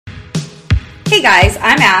Hey guys,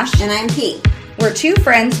 I'm Ash. And I'm Pete. We're two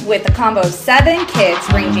friends with a combo of 7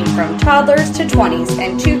 kids ranging from toddlers to 20s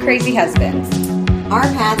and 2 crazy husbands. Our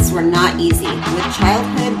paths were not easy. With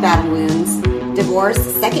childhood battle wounds, divorce,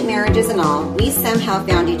 second marriages and all, we somehow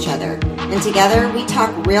found each other. And together we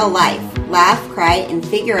talk real life, laugh, cry, and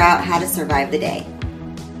figure out how to survive the day.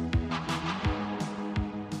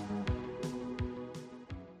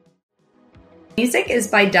 Music is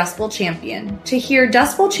by Dust Bowl Champion. To hear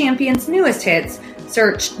Dust Bowl Champion's newest hits,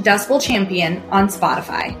 search Dust Bowl Champion on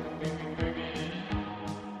Spotify.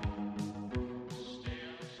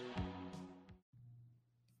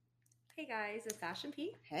 Hey guys, it's Ash and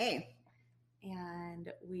Pete. Hey.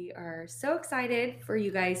 And we are so excited for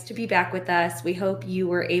you guys to be back with us. We hope you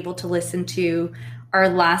were able to listen to our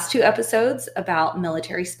last 2 episodes about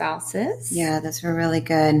military spouses. Yeah, those were really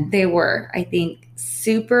good. They were, I think,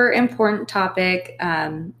 super important topic,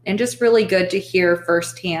 and just really good to hear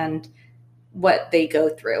firsthand what they go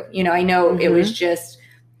through. You know, I know it was just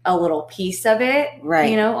a little piece of it.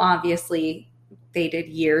 Right. You know, obviously they did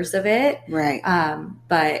years of it. Right.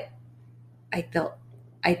 But I feel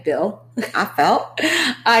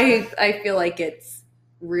like it's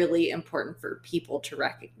really important for people to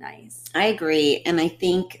recognize. I agree. And I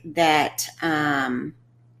think that,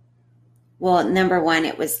 well, number one,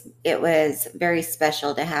 it was very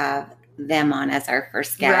special to have them on as our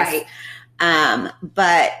first guest. Right.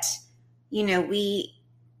 But, you know,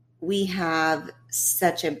 we have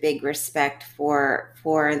such a big respect for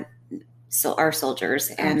our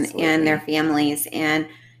soldiers and their families, and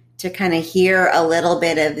to kind of hear a little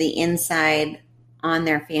bit of the inside on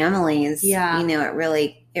their families, you know, it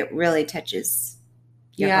really touches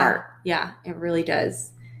your heart. Yeah, it really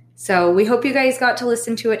does. So we hope you guys got to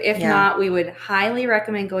listen to it. If not, we would highly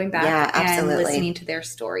recommend going back and listening to their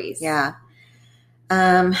stories. Yeah.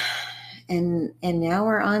 And now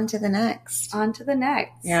we're on to the next.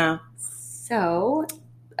 Yeah. So,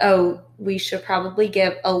 we should probably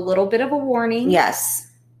give a little bit of a warning.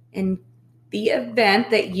 Yes. In the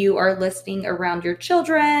event that you are listening around your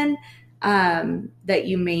children, that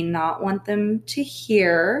you may not want them to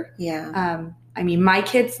hear. Yeah. I mean, my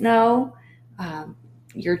kids know,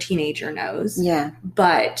 your teenager knows. Yeah.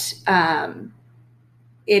 But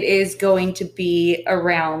it is going to be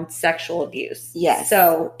around sexual abuse. Yes.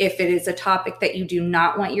 So if it is a topic that you do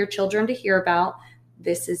not want your children to hear about,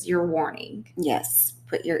 this is your warning. Yes.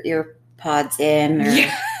 Put your ear pods in, or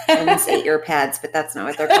I wouldn't say ear pads, but that's not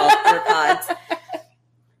what they're called, ear pods.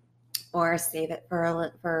 Or save it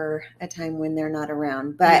for a time when they're not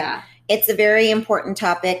around. But it's a very important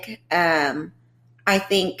topic. I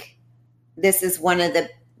think this is one of the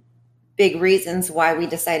big reasons why we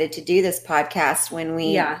decided to do this podcast when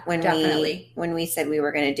we said we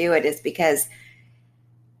were going to do it, is because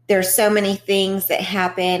there's so many things that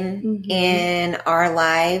happen in our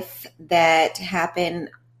life that happen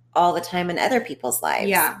all the time in other people's lives.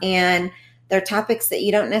 Yeah. And they're topics that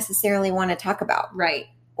you don't necessarily want to talk about. Right.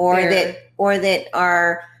 Or that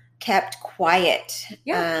are kept quiet,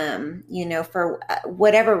 you know, for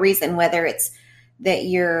whatever reason, whether it's that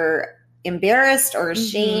you're embarrassed or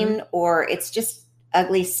ashamed, or it's just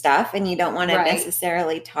ugly stuff and you don't want to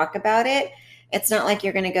necessarily talk about it. It's not like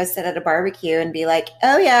you're going to go sit at a barbecue and be like,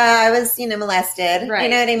 oh yeah, I was, molested. Right. You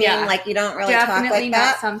know what I mean? Yeah. Like, you don't really talk like that. Definitely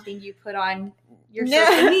not something you put on your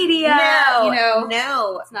social media. No.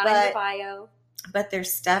 It's not in your bio. But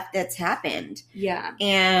there's stuff that's happened. Yeah.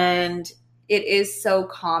 And it is so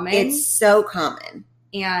common. It's so common.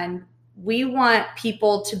 And we want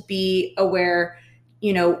people to be aware.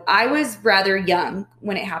 You know, I was rather young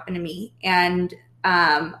when it happened to me. And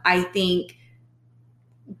I think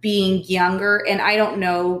being younger, and I don't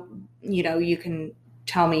know, you can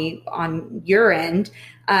tell me on your end,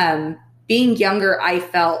 being younger, I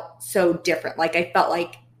felt so different. Like, I felt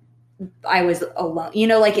like I was alone,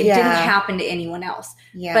 like it didn't happen to anyone else,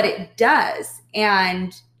 but it does.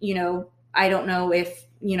 And, I don't know if,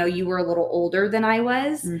 you were a little older than I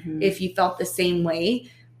was, if you felt the same way,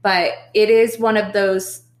 but it is one of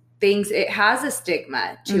those things. It has a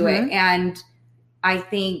stigma to it. And I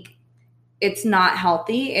think it's not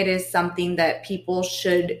healthy. It is something that people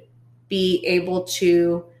should be able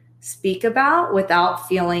to speak about without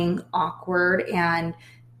feeling awkward. And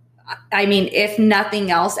I mean, if nothing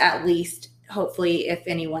else, at least hopefully if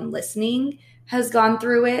anyone listening has gone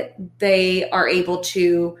through it, they are able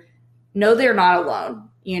to know they're not alone,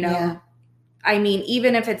 Yeah. I mean,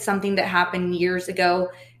 even if it's something that happened years ago,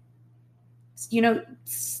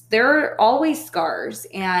 there are always scars.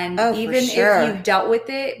 And even if you've dealt with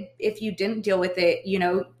it, if you didn't deal with it,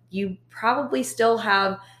 you probably still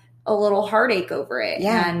have a little heartache over it.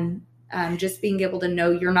 Yeah. And Just being able to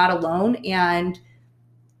know you're not alone and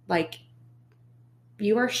like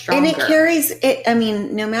you are stronger. And it carries it. I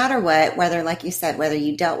mean, no matter what, whether, like you said, whether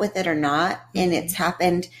you dealt with it or not, and it's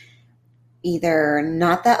happened either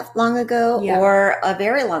not that long ago or a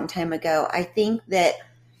very long time ago, I think that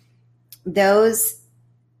those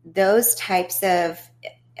types of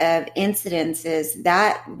incidences,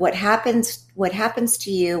 that what happens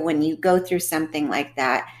to you when you go through something like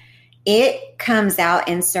that, it comes out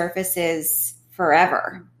and surfaces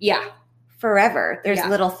forever. Yeah. Forever. There's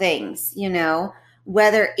little things,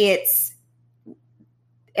 whether it's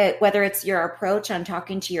your approach on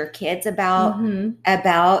talking to your kids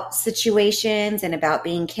about situations and about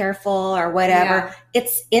being careful or whatever,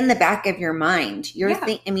 it's in the back of your mind.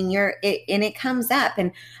 And it comes up.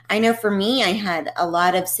 And I know for me, I had a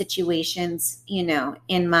lot of situations,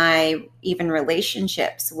 in my even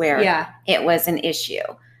relationships where it was an issue.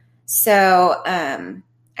 So,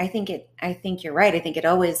 I think you're right. I think it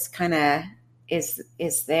always kind of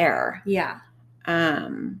is there. Yeah.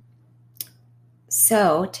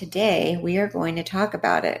 So today we are going to talk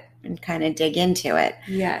about it and kind of dig into it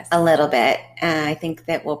a little bit. I think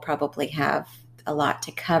that we'll probably have a lot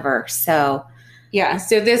to cover. So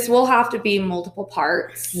this will have to be multiple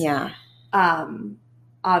parts. Yeah.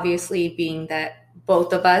 Obviously being that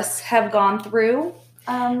both of us have gone through,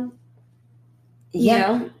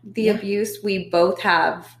 the abuse, we both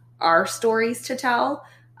have our stories to tell.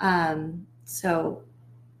 So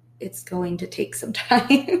it's going to take some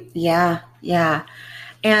time. Yeah.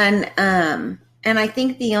 And I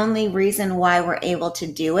think the only reason why we're able to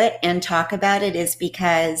do it and talk about it is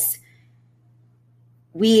because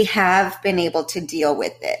we have been able to deal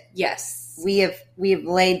with it. Yes. We've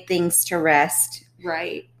laid things to rest.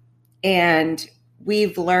 Right. And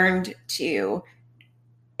we've learned to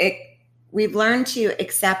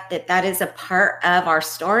accept that is a part of our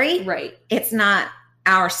story. Right. It's not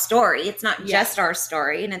our story. It's not just our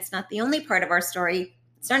story, and it's not the only part of our story.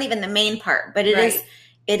 It's not even the main part, but it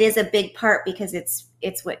is a big part because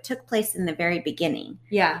it's what took place in the very beginning.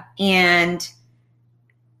 Yeah. And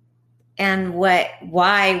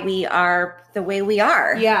why we are the way we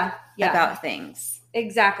are. Yeah. About things.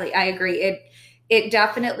 Exactly. I agree. It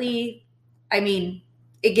definitely,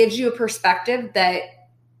 it gives you a perspective that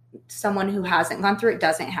someone who hasn't gone through it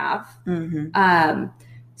doesn't have. Mm-hmm.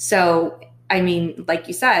 So, like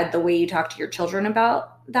you said, the way you talk to your children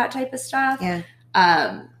about that type of stuff,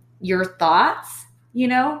 your thoughts,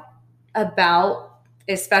 about,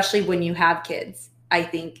 especially when you have kids, I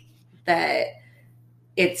think that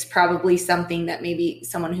it's probably something that maybe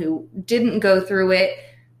someone who didn't go through it,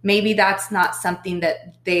 maybe that's not something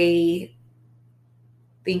that they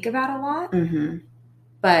think about a lot,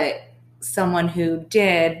 but someone who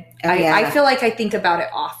did, I feel like I think about it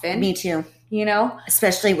often. Me too.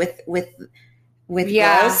 Especially with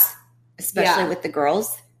girls, especially with the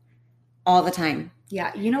girls, all the time.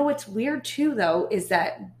 Yeah. What's weird too, though, is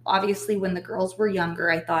that obviously when the girls were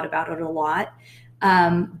younger, I thought about it a lot.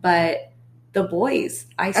 But the boys,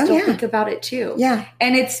 I still think about it too. Yeah.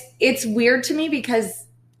 And it's weird to me because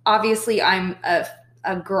obviously I'm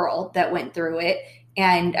a girl that went through it.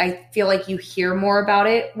 And I feel like you hear more about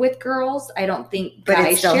it with girls. I don't think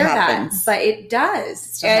guys share that, but it does.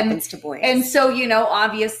 It still happens to boys. And so,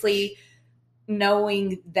 obviously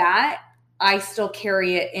knowing that, I still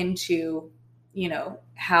carry it into,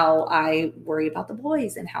 how I worry about the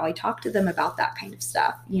boys and how I talk to them about that kind of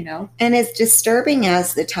stuff, And as disturbing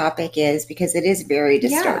as the topic is, because it is very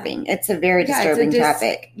disturbing. It's a very disturbing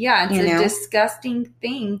topic. Yeah. It's a disgusting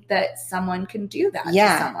thing that someone can do that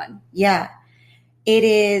to someone. Yeah. It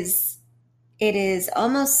is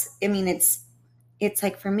almost, it's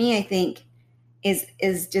like, for me, I think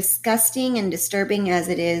is disgusting and disturbing as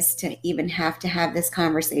it is to even have to have this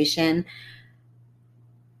conversation.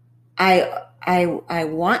 I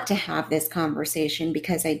want to have this conversation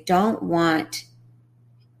because I don't want,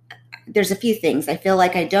 there's a few things. I feel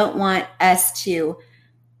like I don't want us to,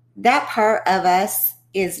 that part of us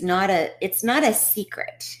it's not a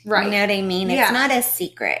secret. Right. You know what I mean? Yeah. It's not a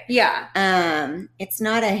secret. Yeah. It's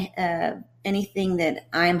not anything that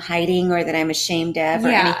I'm hiding or that I'm ashamed of or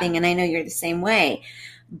anything. And I know you're the same way,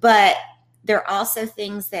 but there are also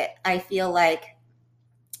things that I feel like,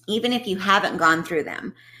 even if you haven't gone through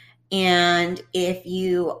them, and if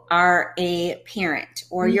you are a parent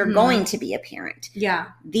or you're going to be a parent,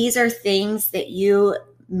 these are things that you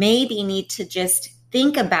maybe need to just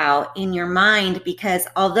think about in your mind, because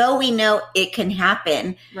although we know it can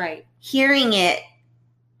happen, hearing it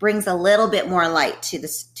brings a little bit more light to the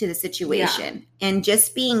situation. And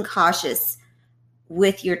just being cautious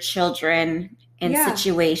with your children and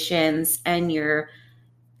situations and your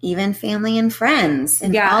even family and friends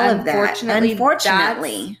and all of that.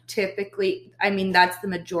 Unfortunately. That's typically, I mean, that's the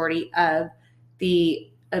majority of the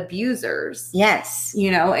abusers. Yes. You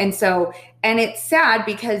know, and so, and it's sad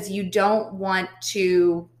because you don't want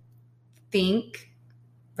to think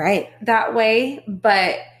right that way.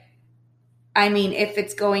 But I mean, if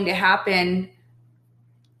it's going to happen,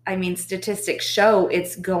 I mean, statistics show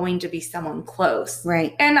it's going to be someone close.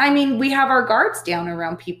 Right. And I mean, we have our guards down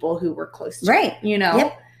around people who were close to, right. You know?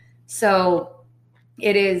 Yep. So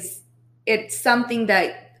it's something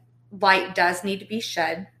that light does need to be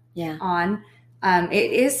shed on.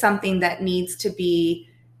 It is something that needs to be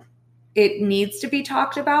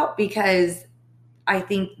talked about, because I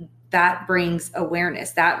think that brings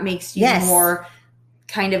awareness. That makes you more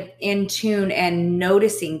kind of in tune and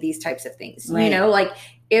noticing these types of things. Right. You know, like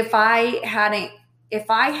if I hadn't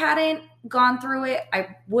gone through it,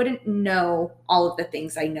 I wouldn't know all of the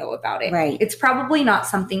things I know about it. Right. It's probably not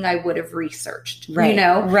something I would have researched, right. You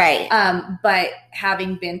know? Right. But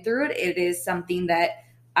having been through it, it is something that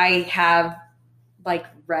I have like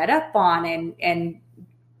read up on and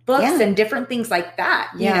books and different things like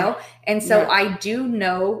that, you know? And so I do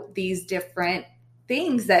know these different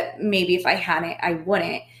things that maybe if I hadn't, I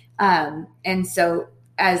wouldn't. And so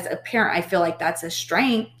as a parent, I feel like that's a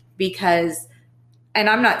strength because, and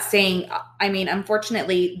I'm not saying, I mean,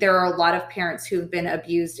 unfortunately, there are a lot of parents who've been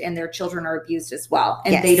abused and their children are abused as well.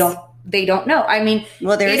 And they don't know. I mean,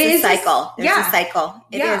 well, there's a cycle. There's a cycle.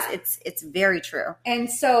 It is. It's very true. And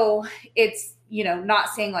so it's, you know, not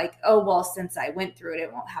saying like, oh, well, since I went through it,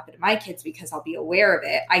 it won't happen to my kids because I'll be aware of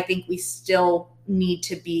it. I think we still need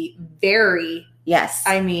to be very,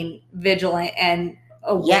 I mean, vigilant and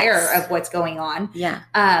aware of what's going on. Yeah.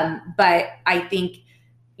 But I think,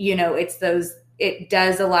 you know, it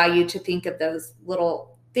does allow you to think of those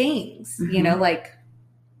little things, you know, like,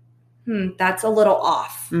 that's a little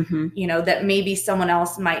off, you know, that maybe someone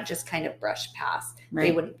else might just kind of brush past. Right.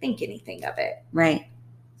 They wouldn't think anything of it. Right.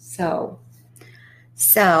 So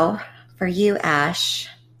for you, Ash,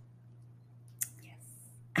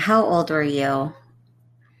 how old were you?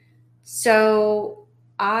 So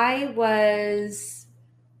I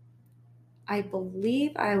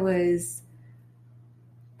believe I was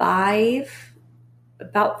about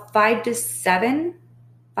 5 to 7,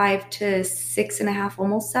 5 to 6.5,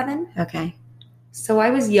 almost 7. Okay. So I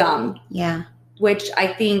was young. Yeah. Which I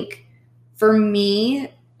think for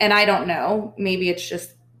me, and I don't know, maybe it's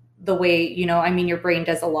just the way, you know, I mean, your brain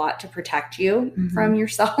does a lot to protect you from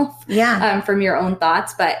yourself. Yeah. From your own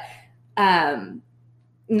thoughts. But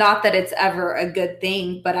not that it's ever a good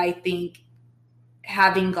thing, but I think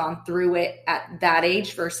having gone through it at that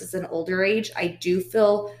age versus an older age, I do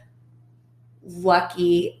feel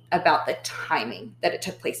lucky about the timing that it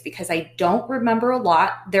took place because I don't remember a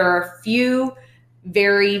lot. There are a few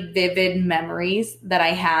very vivid memories that I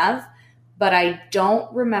have, but I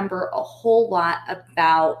don't remember a whole lot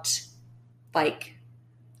about like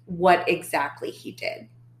what exactly he did.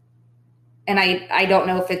 And I don't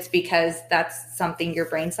know if it's because that's something your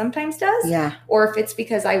brain sometimes does, or if it's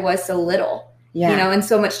because I was so little, you know, and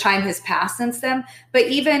so much time has passed since then. But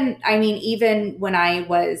even when I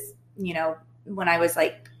was, you know, when I was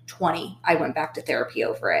like 20, I went back to therapy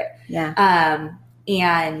over it. Yeah.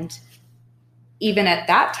 And even at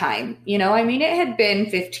that time, you know, I mean, it had been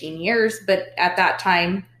 15 years, but at that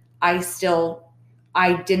time I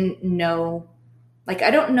didn't know, like, I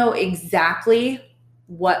don't know exactly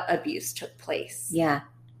what abuse took place. Yeah.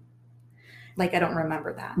 Like, I don't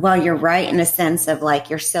remember that. Well, you're right in a sense of like,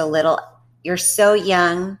 you're so little, you're so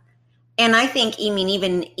young. And I think, I mean,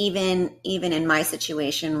 even in my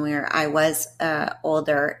situation where I was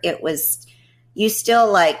older, it was, you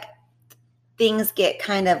still like, things get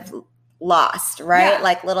kind of lost, right? Yeah.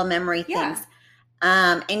 Like little memory things.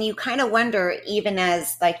 Yeah. And you kind of wonder, even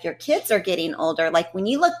as like your kids are getting older, like when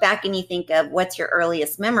you look back and you think of what's your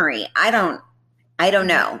earliest memory, I don't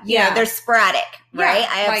know. Yeah. You know, they're sporadic, right?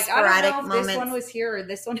 I have like, sporadic I don't know if moments. This one was here or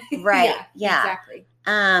this one. Right. Yeah. Exactly.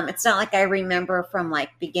 It's not like I remember from like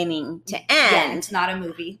beginning to end. Yeah, it's not a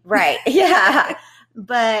movie. Right. Yeah.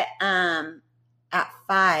 But at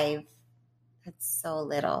 5, that's so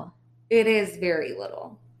little. It is very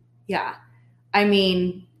little. Yeah. I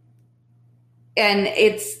mean, and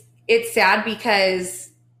it's sad because,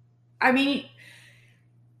 I mean,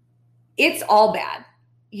 it's all bad,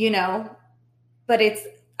 you know, but it's,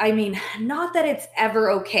 I mean, not that it's ever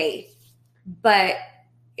okay, but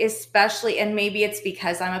especially, and maybe it's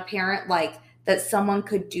because I'm a parent, like that someone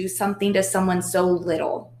could do something to someone so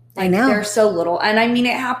little. Like, I know. They're so little. And I mean,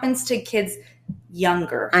 it happens to kids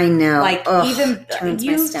younger. I know. Like, even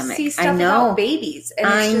you see stuff about babies. And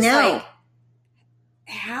it's just like,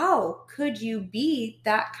 how could you be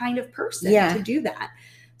that kind of person Yeah. to do that?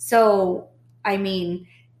 So, I mean,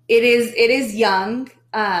 it is young,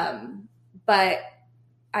 but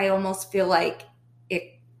I almost feel like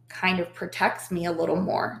it kind of protects me a little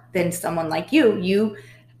more than someone like you. You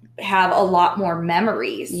have a lot more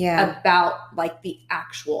memories about like the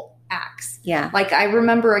actual acts. Yeah. Like I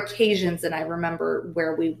remember occasions and I remember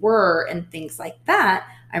where we were and things like that.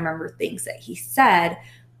 I remember things that he said,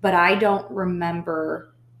 but I don't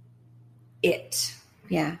remember it.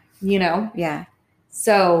 Yeah. You know? Yeah.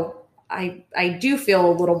 So I do feel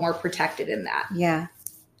a little more protected in that. Yeah.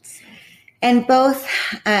 And both,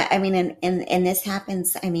 I mean, and this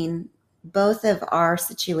happens, I mean, both of our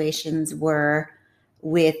situations were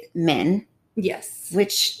with men. Yes.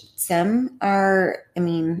 Which some are, I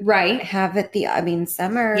mean, right. have it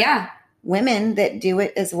some are women that do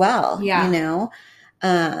it as well, you know?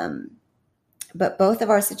 But both of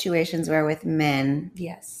our situations were with men.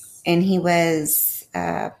 Yes. And he was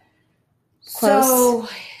close. So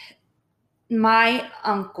my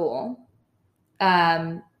uncle,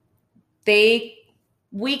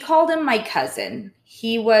 we called him my cousin.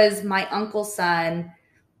 He was my uncle's son,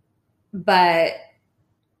 but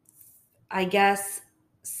I guess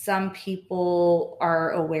some people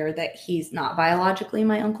are aware that he's not biologically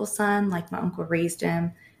my uncle's son. Like my uncle raised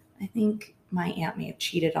him. I think my aunt may have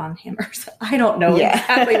cheated on him or something. I don't know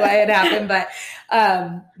exactly why it happened,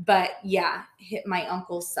 but yeah, hit my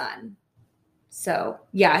uncle's son. So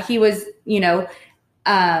yeah, he was, you know,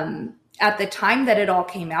 at the time that it all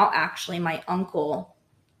came out, actually, my uncle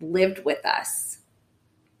lived with us.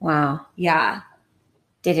 Wow. Yeah.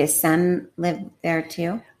 Did his son live there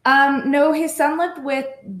too? No, his son lived with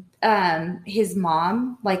his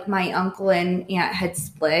mom. Like my uncle and aunt had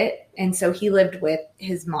split, and so he lived with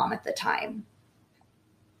his mom at the time.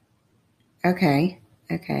 Okay.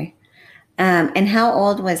 And how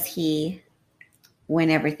old was he when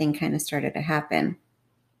everything kind of started to happen?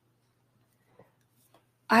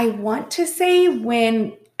 I want to say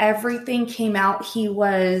when everything came out, he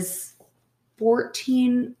was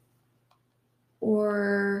 14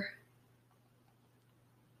 or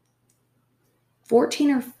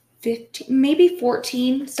 15, maybe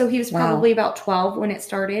 14. So he was probably about 12 when it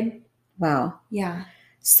started. Wow. Yeah.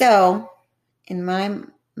 So in my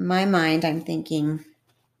mind, I'm thinking,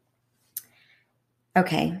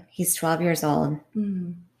 okay, he's 12 years old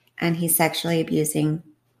and he's sexually abusing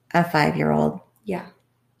a 5-year-old. Yeah.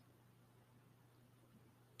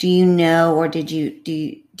 Do you know, or do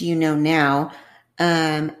you know now,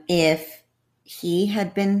 if he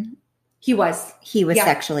had been? He was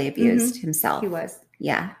sexually abused himself. He was.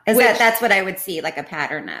 Yeah. That's what I would see, like a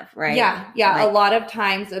pattern of, right? Yeah. Like, a lot of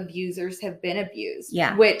times abusers have been abused.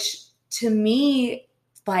 Yeah. Which to me,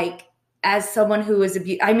 like as someone who was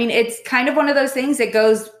abused, I mean, it's kind of one of those things that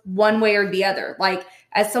goes one way or the other. Like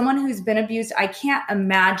as someone who's been abused, I can't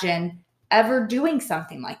imagine ever doing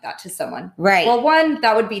something like that to someone. Right. Well, one,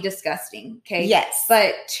 that would be disgusting. Okay. Yes.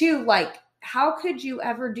 But two, like, how could you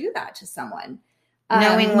ever do that to someone?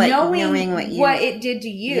 Knowing what it did to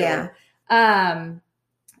you. Yeah.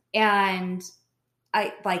 And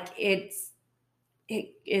I like it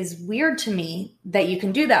is weird to me that you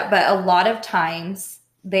can do that, but a lot of times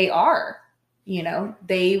they are, you know,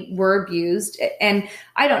 they were abused. And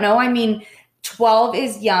I don't know. I mean, 12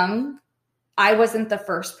 is young. I wasn't the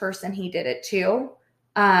first person he did it to.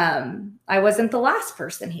 I wasn't the last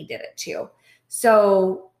person he did it to.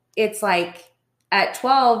 So it's like at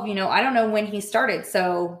 12, you know, I don't know when he started.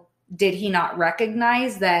 So did he not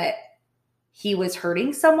recognize that he was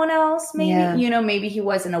hurting someone else? Maybe, you know, maybe he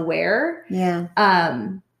wasn't aware. Yeah.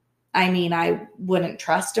 I mean, I wouldn't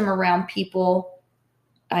trust him around people.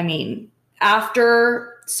 I mean,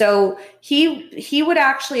 so he would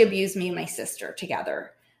actually abuse me and my sister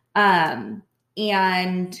together. And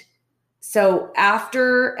so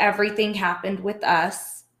after everything happened with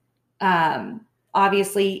us,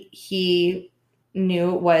 obviously he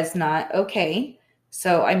knew it was not okay.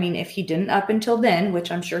 So, I mean, if he didn't up until then,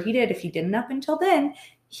 which I'm sure he did, if he didn't up until then,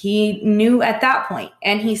 he knew at that point,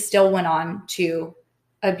 and he still went on to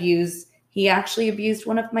abuse. He actually abused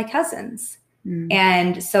one of my cousins.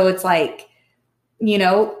 And so it's like, you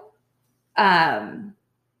know, how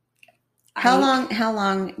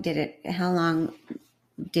long did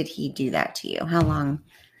he do that to you? How long?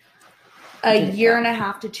 A year and a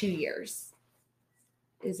half to 2 years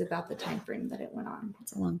is about the time frame that it went on.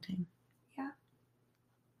 That's a long time.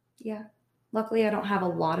 Yeah. Luckily, I don't have a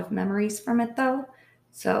lot of memories from it though.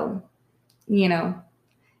 So, you know,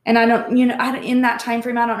 and I don't, you know, in that time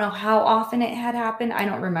frame, I don't know how often it had happened. I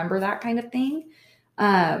don't remember that kind of thing.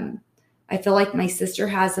 I I feel like my sister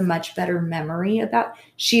has a much better memory about,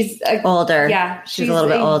 older. Yeah. She's a little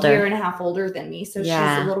bit older. Year and a half older than me. So she's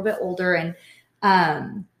a little bit older. And,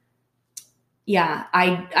 yeah,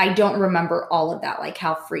 I don't remember all of that, like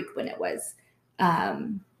how frequent it was.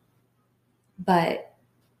 But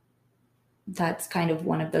that's kind of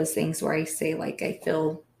one of those things where I say, like, I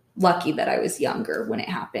feel lucky that I was younger when it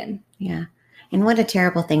happened. Yeah. And what a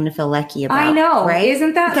terrible thing to feel lucky about. I know. Right?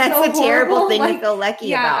 Isn't that That's so a terrible horrible? thing to feel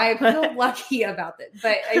lucky about. Yeah, I feel lucky about it.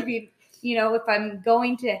 But I mean, you know, if I'm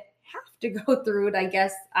going to have to go through it, I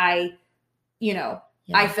guess I feel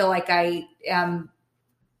like I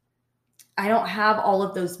don't have all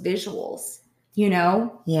of those visuals, you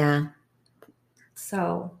know? Yeah.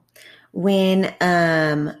 So when,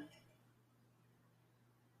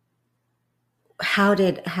 how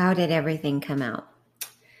did everything come out?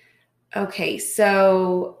 Okay,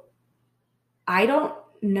 so I don't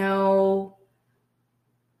know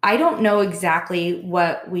exactly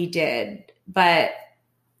what we did, but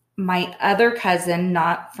my other cousin,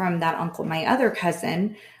 not from that uncle, my other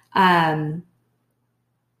cousin,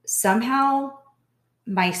 somehow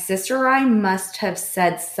my sister or I must have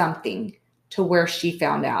said something to where she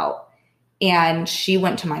found out, and she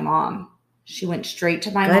went to my mom. She went straight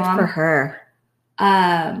to my mom. Good for her.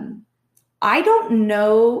 I don't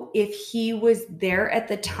know if he was there at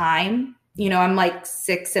the time. You know, I'm like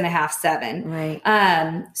 6.5, 7.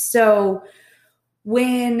 Right. So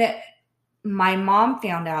when my mom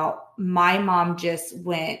found out, my mom just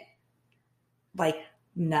went like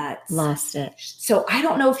nuts. Lost it. So I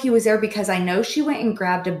don't know if he was there, because I know she went and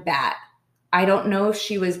grabbed a bat. I don't know if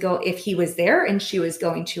if he was there and she was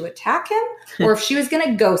going to attack him, or if she was going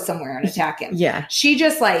to go somewhere and attack him. Yeah. She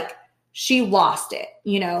just she lost it,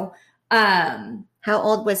 you know? How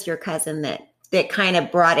old was your cousin that kind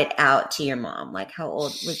of brought it out to your mom? Like, how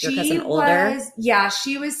old was your cousin? Older?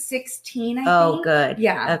 She was 16, I think. Oh, good.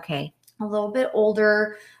 Yeah. Okay. A little bit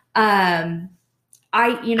older. I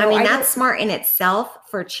mean, that's smart in itself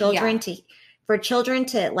for children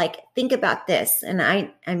to like think about this. And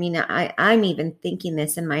I'm even thinking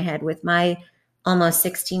this in my head with my almost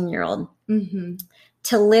 16-year-old,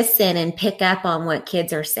 to listen and pick up on what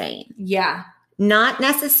kids are saying. Yeah. Not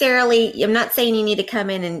necessarily, I'm not saying you need to come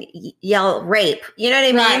in and yell rape. You know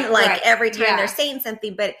what I mean? Like every time they're saying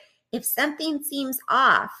something, but if something seems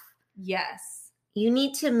off, yes, you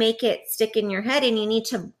need to make it stick in your head, and you need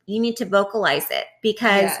to vocalize it,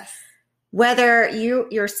 because whether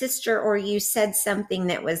your sister or you said something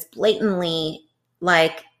that was blatantly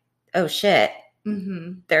like, oh shit,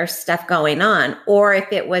 there's stuff going on, or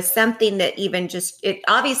if it was something that even it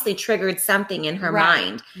obviously triggered something in her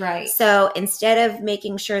mind. Right. So instead of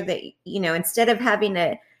making sure that, instead of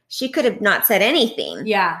she could have not said anything.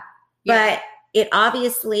 Yeah. But it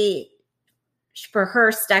obviously for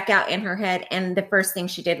her stuck out in her head. And the first thing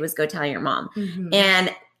she did was go tell your mom. And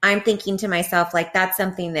I'm thinking to myself, like, that's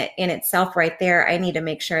something that in itself right there, I need to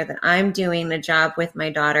make sure that I'm doing a job with my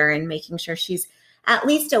daughter and making sure she's at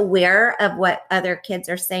least aware of what other kids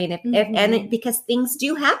are saying, because things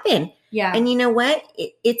do happen. Yeah. And you know what?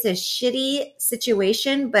 It's a shitty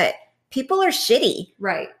situation, but people are shitty.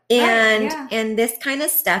 Right. And this kind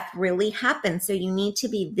of stuff really happens. So you need to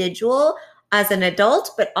be vigilant as an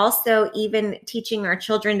adult, but also even teaching our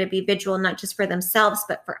children to be vigilant, not just for themselves,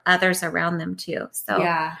 but for others around them too. So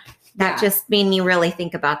that just made me really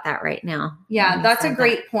think about that right now. Yeah. That's a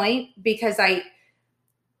great point, because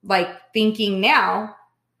thinking now,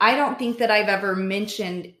 I don't think that I've ever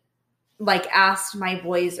mentioned, asked my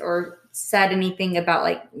boys or said anything about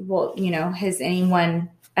has anyone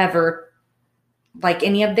ever,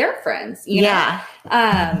 any of their friends, you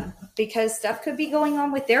know? Because stuff could be going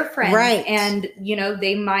on with their friends. Right. And,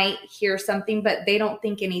 they might hear something, but they don't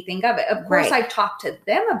think anything of it. Of course, I've talked to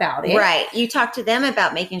them about it. Right. You talk to them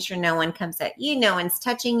about making sure no one comes at you, no one's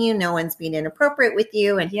touching you, no one's being inappropriate with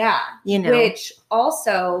you. And which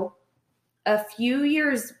also a few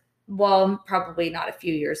years, well, probably not a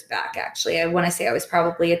few years back, actually, I want to say I was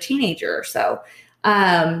probably a teenager or so.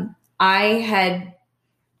 I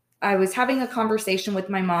was having a conversation with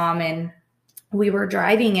my mom, and we were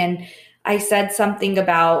driving, and I said something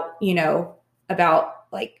about,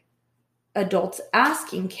 adults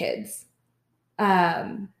asking kids,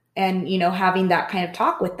 and, having that kind of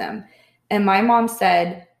talk with them. And my mom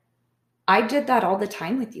said, I did that all the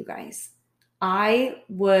time with you guys. I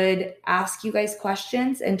would ask you guys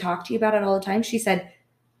questions and talk to you about it all the time. She said,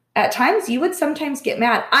 at times you would sometimes get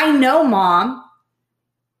mad. I know, Mom,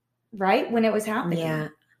 right? When it was happening. Yeah.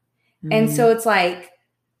 And so it's like,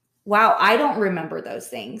 wow, I don't remember those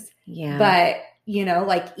things. Yeah. But you know,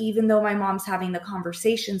 like, even though my mom's having the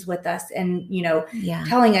conversations with us and, you know, Yeah.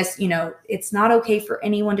 telling us, you know, it's not okay for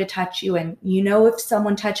anyone to touch you. And, you know, if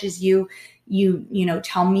someone touches you, you know,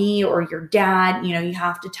 tell me or your dad, you know, you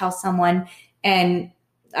have to tell someone. And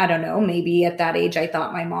I don't know, maybe at that age, I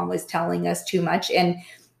thought my mom was telling us too much. And,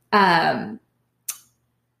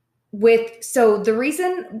 so the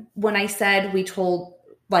reason when I said we told,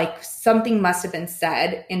 like, something must have been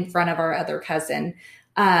said in front of our other cousin,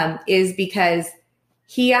 is because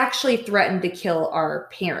he actually threatened to kill our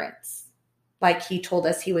parents. Like, he told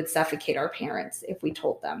us he would suffocate our parents if we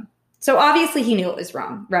told them. So obviously he knew it was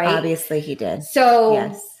wrong, right? Obviously he did. So,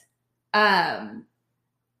 yes.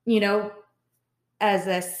 You know, as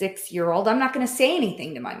a 6-year-old, I'm not going to say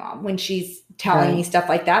anything to my mom when she's telling me stuff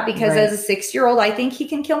like that, because as a 6-year-old, I think he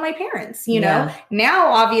can kill my parents, you know?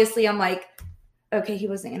 Now, obviously I'm like, okay, he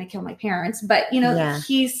wasn't going to kill my parents, but, you know,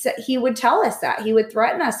 he would tell us that. He would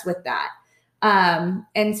threaten us with that.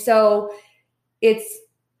 And so it's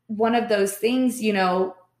one of those things, you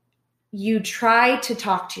know, you try to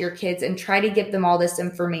talk to your kids and try to give them all this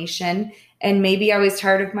information. And maybe I was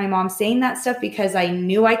tired of my mom saying that stuff because I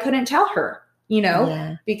knew I couldn't tell her, you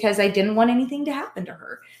know, because I didn't want anything to happen to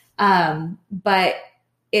her. But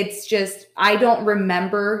it's just, I don't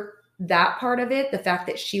remember that part of it, the fact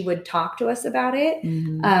that she would talk to us about it.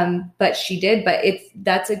 But she did. But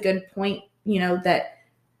that's a good point, you know, that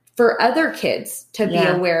for other kids to be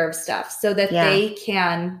aware of stuff so that they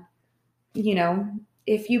can, you know,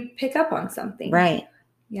 if you pick up on something. Right.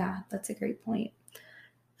 Yeah, that's a great point.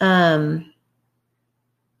 What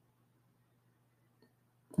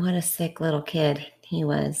a sick little kid he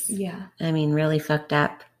was. Yeah. I mean, really fucked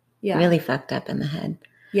up. Yeah. Really fucked up in the head.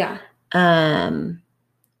 Yeah.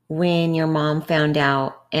 When your mom found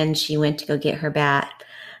out and she went to go get her bat,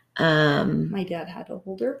 my dad had to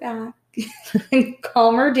hold her back and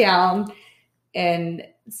calm her down and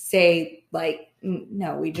say, like,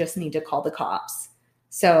 no, we just need to call the cops.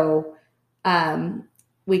 So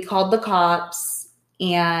we called the cops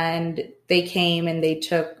and they came and they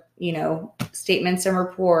took, you know, statements and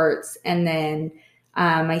reports. And then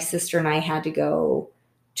my sister and I had to go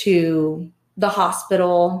to the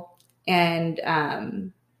hospital. And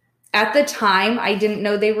at the time, I didn't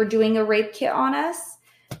know they were doing a rape kit on us.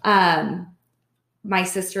 My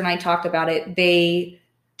sister and I talked about it. They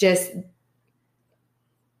just,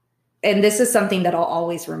 and this is something that I'll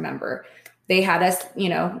always remember. They had us, you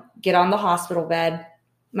know, get on the hospital bed.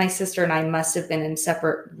 My sister and I must have been in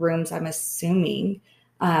separate rooms, I'm assuming,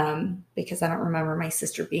 because I don't remember my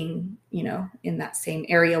sister being, you know, in that same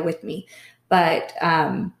area with me. But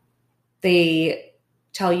they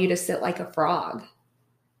tell you to sit like a frog.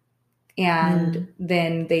 And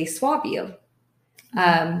then they swab you.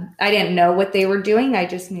 I didn't know what they were doing. I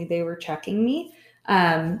just knew they were checking me.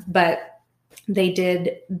 But they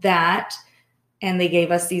did that and they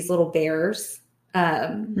gave us these little bears.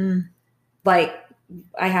 Like,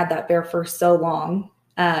 I had that bear for so long.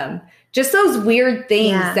 Just those weird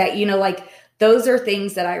things that, you know, like, those are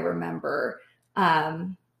things that I remember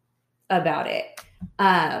about it.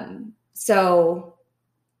 So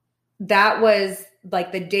that was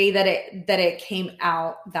like the day that it came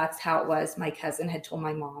out. That's how it was. My cousin had told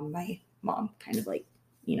my mom. My mom kind of, like,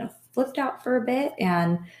 you know, flipped out for a bit,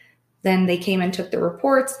 and then they came and took the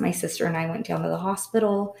reports. My sister and I went down to the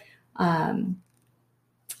hospital, and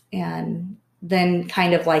then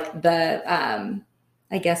kind of like the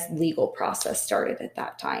I guess legal process started at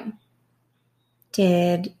that time.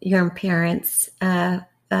 Did your parents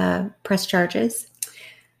press charges?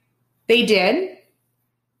 They did.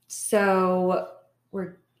 So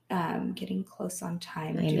we're getting close on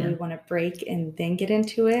time. Do we want to break and then get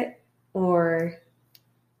into it, or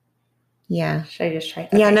should I just try?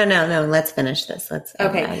 Okay. Yeah, no. Let's finish this.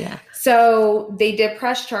 Okay. So they did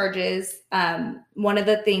press charges. One of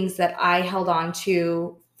the things that I held on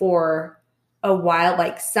to for a while,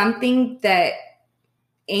 like something that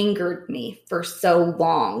angered me for so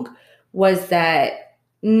long, was that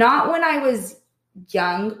not when I was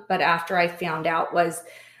young, but after I found out, was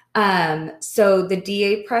so the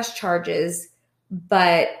DA pressed charges,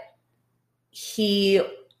 but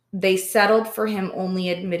they settled for him only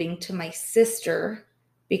admitting to my sister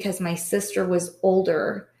because my sister was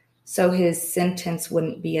older, so his sentence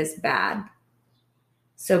wouldn't be as bad.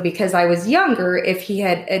 So because I was younger, if he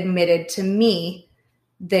had admitted to me,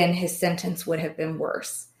 then his sentence would have been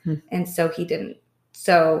worse. And so he didn't.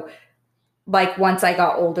 So, like, once I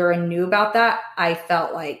got older and knew about that, I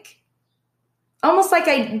felt like almost like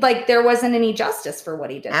there wasn't any justice for what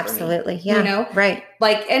he did. Absolutely. For me, yeah. You know? Right.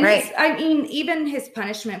 Like, and I mean, even his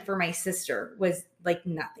punishment for my sister was like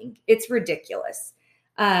nothing. It's ridiculous.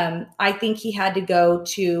 I think he had to go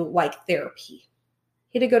to like therapy.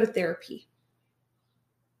 He had to go to therapy.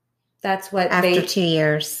 That's what After 2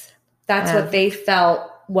 years. That's what they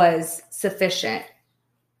felt was sufficient.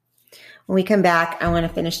 When we come back, I want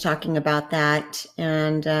to finish talking about that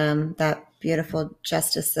and that beautiful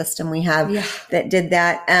justice system we have that did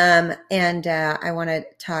that. And I want to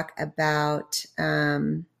talk about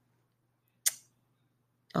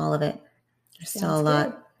all of it. There's still a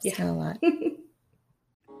lot. Yeah. Still a lot.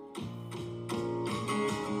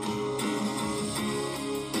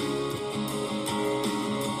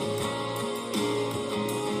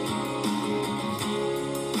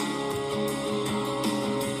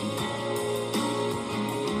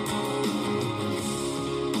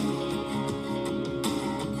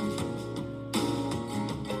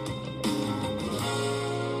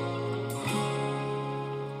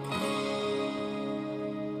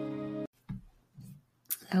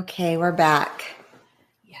 Okay, we're back.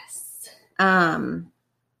 Yes. Kind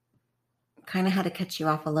of had to cut you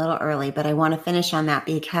off a little early, but I want to finish on that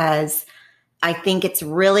because I think it's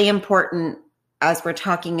really important as we're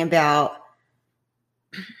talking about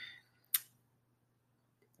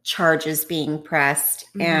charges being pressed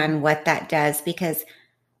and what that does, because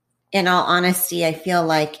in all honesty, I feel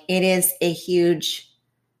like it is a huge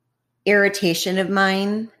irritation of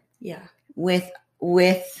mine with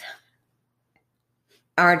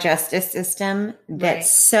our justice system that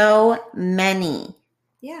so many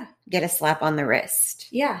get a slap on the wrist.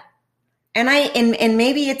 Yeah. And and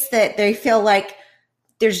maybe it's that they feel like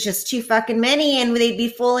there's just too fucking many and they'd be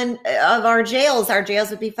full of our jails. Our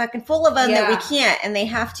jails would be fucking full of them that we can't and they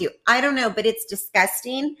have to. I don't know, but it's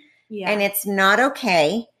disgusting and it's not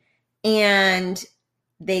okay. And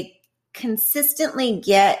they consistently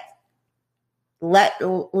get let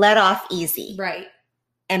off easy. Right.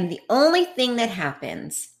 And the only thing that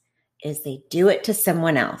happens is they do it to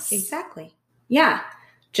someone else. Exactly. Yeah.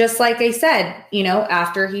 Just like I said,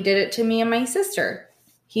 after he did it to me and my sister,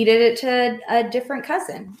 he did it to a different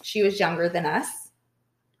cousin. She was younger than us,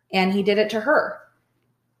 and he did it to her.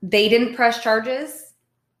 They didn't press charges.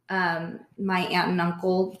 My aunt and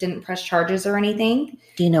uncle didn't press charges or anything.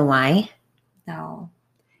 Do you know why? No.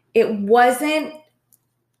 It wasn't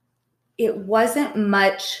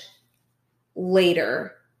much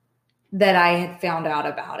later that I had found out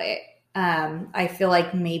about it. I feel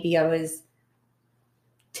like maybe I was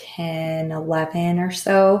 10, 11 or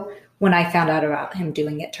so when I found out about him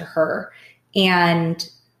doing it to her. And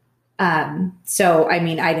so, I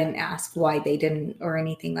mean, I didn't ask why they didn't or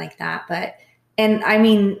anything like that. And I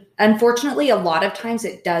mean, unfortunately, a lot of times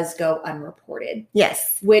it does go unreported.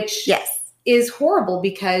 Yes. Which is horrible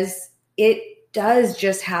because it does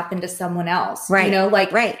just happen to someone else. Right.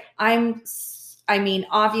 Right. I mean,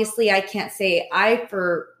 obviously I can't say I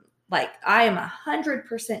am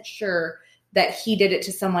 100% sure that he did it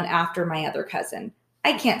to someone after my other cousin.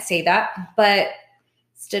 I can't say that, but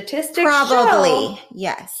statistics show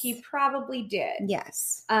yes. He probably did.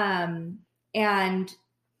 Yes. And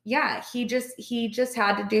yeah, he just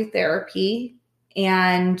had to do therapy.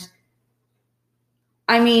 And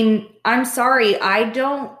I mean, I'm sorry,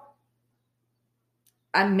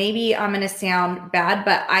 maybe I'm going to sound bad,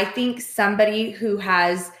 but I think somebody who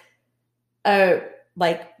has a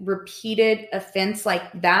repeated offense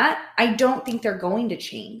like that, I don't think they're going to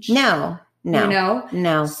change. No.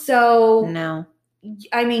 No. So, no.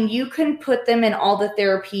 I mean, you can put them in all the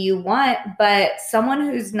therapy you want, but someone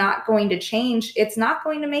who's not going to change, it's not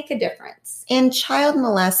going to make a difference. And child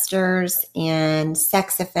molesters and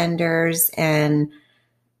sex offenders and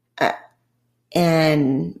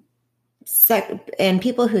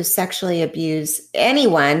people who sexually abuse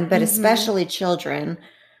anyone, but especially children.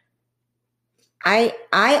 I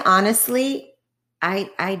honestly,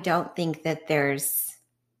 I don't think that there's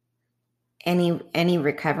any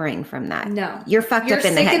recovering from that. No, you're fucked up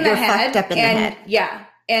in the head. You're fucked up in the head. Yeah.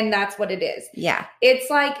 And that's what it is. Yeah. It's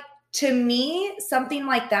like, to me, something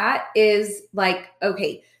like that is like,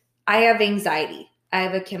 okay, I have anxiety. I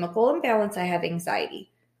have a chemical imbalance. I have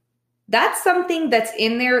anxiety. That's something that's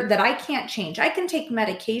in there that I can't change. I can take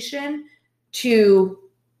medication to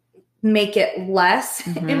make it less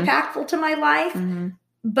impactful to my life,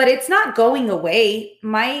 but it's not going away.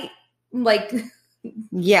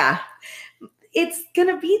 It's going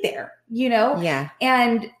to be there, Yeah.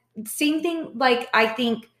 And same thing, I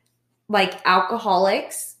think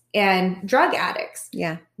alcoholics and drug addicts.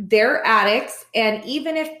 Yeah. They're addicts. And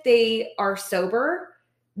even if they are sober,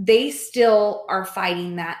 they still are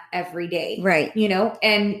fighting that every day. Right.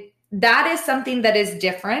 And that is something that is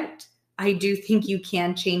different. I do think you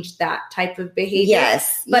can change that type of behavior.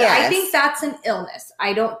 Yes. But I think that's an illness.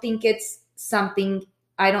 I don't think it's something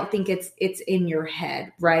think it's in your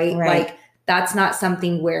head, right? Right. Like that's not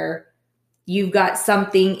something where you've got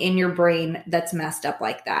something in your brain that's messed up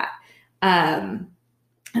like that. I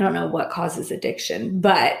don't know what causes addiction,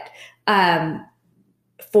 but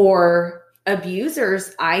for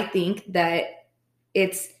abusers, I think that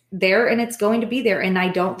it's there and it's going to be there, and I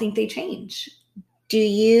don't think they change. Do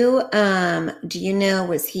you know,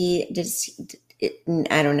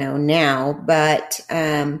 I don't know now, but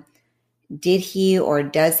did he or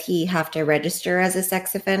does he have to register as a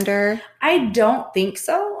sex offender? I don't think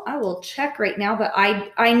so. I will check right now, but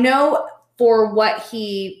I know for what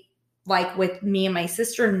he, like with me and my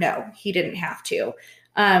sister, no, he didn't have to.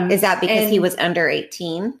 Is that because he was under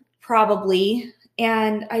 18? Probably.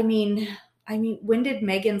 And I mean, when did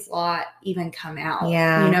Megan's Law even come out?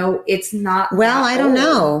 Yeah. You know, it's not. Well, I don't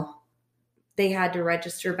know. They had to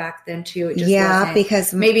register back then too. It just wasn't,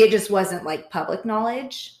 because maybe it just wasn't like public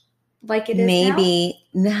knowledge like it is maybe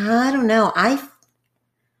now. No, I don't know.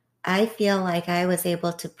 I feel like I was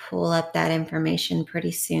able to pull up that information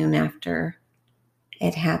pretty soon after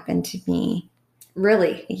it happened to me.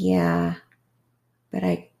 Really? Yeah. But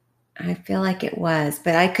I feel like it was,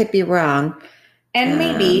 but I could be wrong. And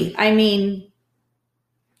maybe, I mean,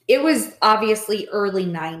 it was obviously early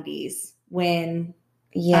 90s when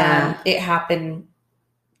it happened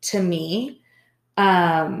to me.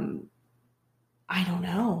 I don't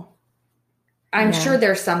know. I'm sure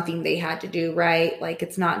there's something they had to do, right? Like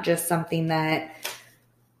it's not just something that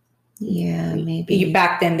maybe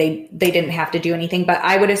back then they didn't have to do anything, but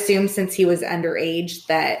I would assume since he was underage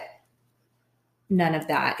that none of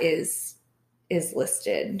that is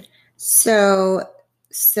listed. So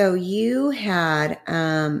you had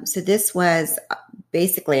so this was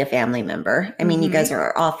basically a family member. I mean, you guys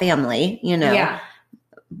are all family, you know. Yeah.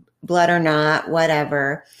 Blood or not,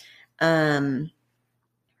 whatever.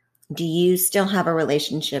 Do you still have a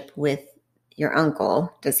relationship with your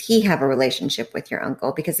uncle? Does he have a relationship with your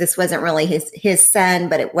uncle? Because this wasn't really his son,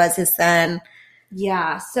 but it was his son.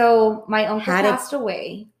 Yeah. So my uncle passed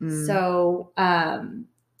away. So how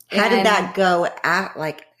did that go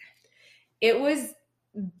at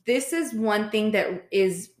this is one thing that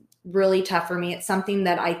is really tough for me. It's something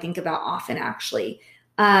that I think about often, actually.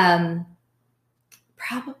 Probably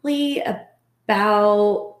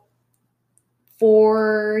about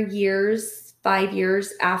 5 years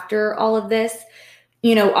after all of this,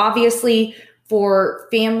 you know, obviously for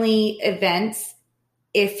family events,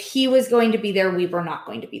 if he was going to be there, we were not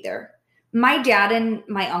going to be there. My dad and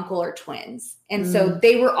my uncle are twins. And so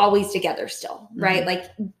they were always together still, right? Like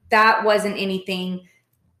that wasn't anything.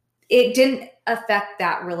 It didn't affect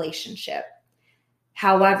that relationship.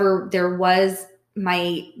 However, there was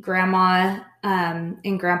my grandma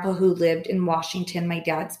and grandpa who lived in Washington, my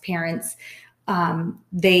dad's parents.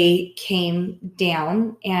 They came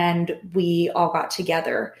down and we all got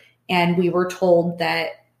together, and we were told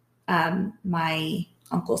that my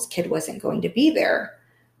uncle's kid wasn't going to be there.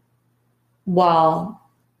 Well,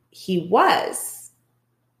 he was.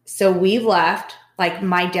 So we left. Like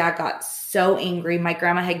my dad got so angry. My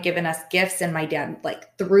grandma had given us gifts and my dad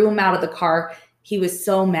like threw him out of the car. He was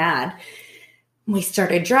so mad. We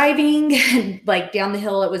started driving like down the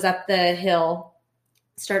hill. It was up the hill.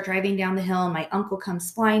 Start driving down the hill and my uncle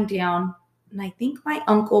comes flying down. And I think my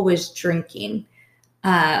uncle was drinking.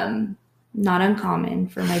 Not uncommon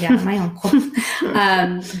for my dad and my uncle.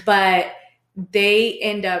 But we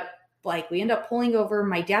end up pulling over.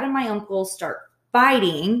 My dad and my uncle start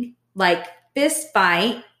fighting, like fist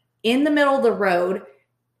fight in the middle of the road,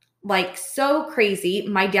 like so crazy.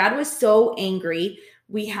 My dad was so angry.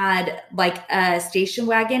 We had like a station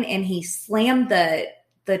wagon and he slammed the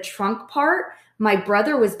trunk part. My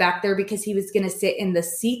brother was back there because he was going to sit in the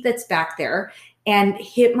seat that's back there and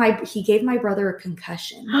he gave my brother a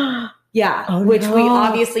concussion. Yeah. Which we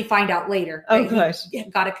obviously find out later. Oh gosh. He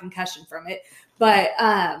got a concussion from it. But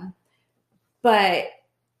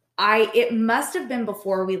it must have been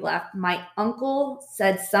before we left. My uncle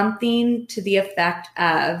said something to the effect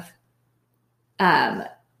of,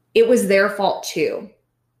 it was their fault too.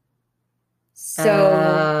 So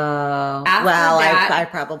after that, I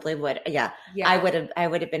probably would. Yeah. I would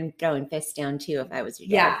have been throwing fists down too if I was your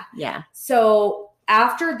dad. Yeah. So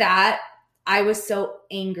after that, I was so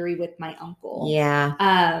angry with my uncle. Yeah.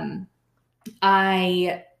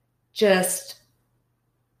 I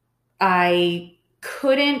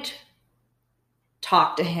couldn't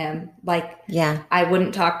talk to him. Like, I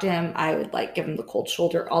wouldn't talk to him. I would like give him the cold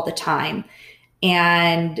shoulder all the time.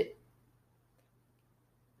 And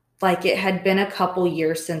like it had been a couple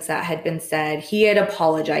years since that had been said. He had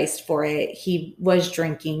apologized for it. He was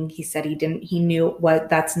drinking. He said he knew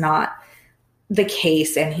that's not the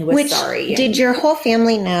case and he was Which, sorry. did your whole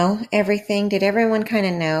family know everything? Did everyone kind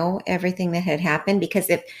of know everything that had happened? Because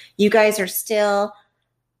if you guys are still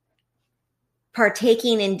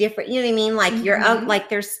partaking in different, you know what I mean? Like you're out, like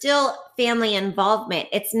there's still family involvement.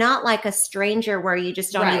 It's not like a stranger where you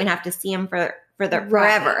just don't even have to see him for the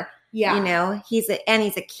forever. Yeah. You know, he's a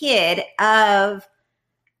kid of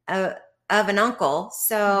an uncle.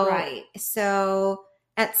 So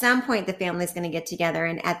at some point the family's going to get together.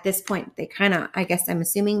 And at this point they kind of, I guess I'm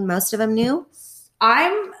assuming most of them knew.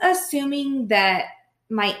 I'm assuming that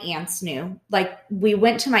my aunts knew. Like we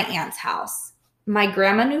went to my aunt's house. My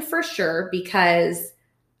grandma knew for sure because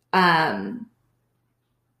my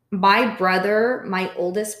brother, my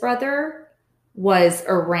oldest brother, was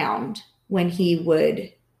around when he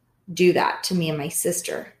would do that to me and my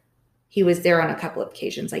sister. He was there on a couple of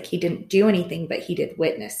occasions. Like he didn't do anything, but he did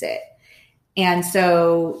witness it. And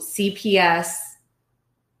so CPS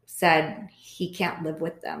said he can't live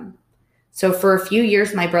with them. So for a few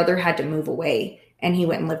years, my brother had to move away and he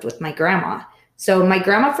went and lived with my grandma. So my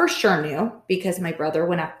grandma for sure knew because my brother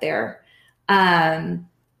went up there. And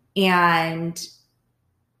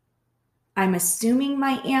I'm assuming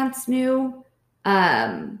my aunts knew.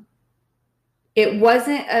 It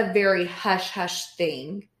wasn't a very hush-hush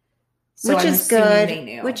thing. So which I'm is good. They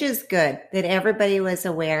knew. Which is good that everybody was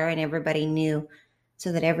aware and everybody knew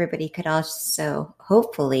so that everybody could also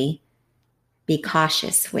hopefully be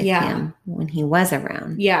cautious with him when he was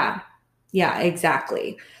around. Yeah. Yeah,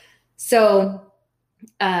 exactly. So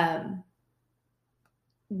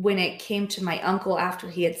when it came to my uncle after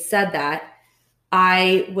he had said that,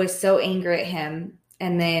 I was so angry at him.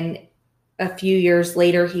 And then a few years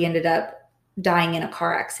later, he ended up dying in a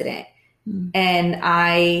car accident. And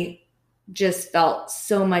I just felt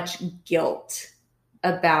so much guilt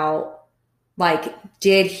about, like,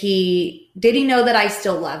 did he know that I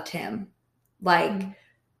still loved him? Like,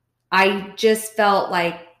 I just felt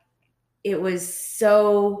like it was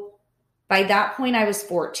so... By that point, I was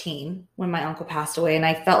 14 when my uncle passed away, and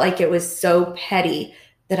I felt like it was so petty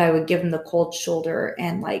that I would give him the cold shoulder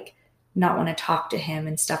and like not want to talk to him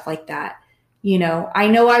and stuff like that. You know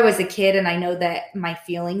I was a kid and I know that my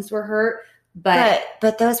feelings were hurt, but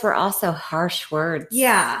those were also harsh words.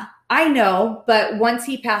 Yeah, I know. But once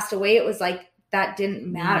he passed away, it was like that didn't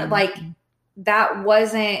matter. Like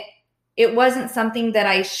it wasn't something that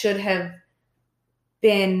I should have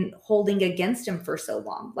been holding against him for so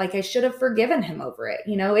long. Like I should have forgiven him over it.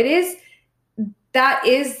 You know, that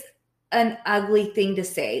is an ugly thing to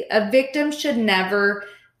say. A victim should never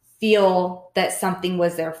feel that something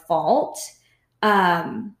was their fault.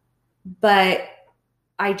 But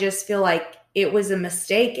I just feel like it was a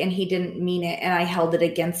mistake and he didn't mean it. And I held it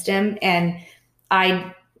against him. And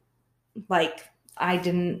I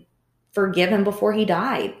didn't forgive him before he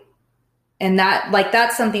died. And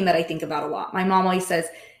that's something that I think about a lot. My mom always says,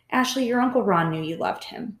 Ashley, your Uncle Ron knew you loved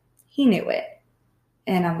him. He knew it.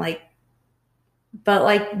 And I'm like, but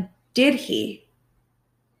like, did he?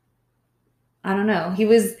 I don't know. He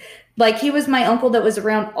was my uncle that was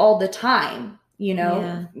around all the time, you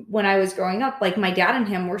know, when I was growing up. Like my dad and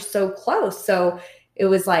him were so close. So it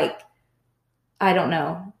was like, I don't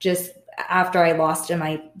know, just after I lost him,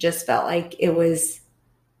 I just felt like it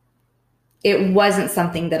wasn't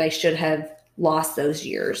something that I should have lost those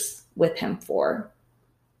years with him for.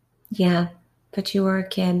 Yeah, but you were a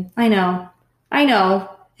kid. I know.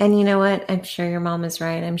 And you know what? I'm sure your mom is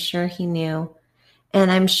right. I'm sure he knew.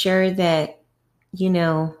 And I'm sure that, you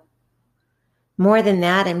know, more than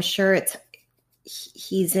that, I'm sure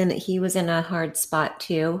he was in a hard spot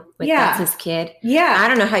too. That's his kid. Yeah. I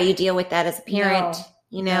don't know how you deal with that as a parent,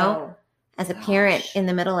 as a parent in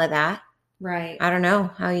the middle of that. Right. I don't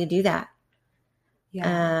know how you do that.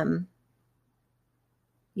 Yeah.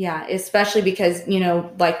 Yeah, especially because, you know,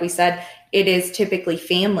 like we said, it is typically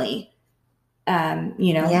family,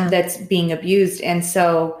 that's being abused. And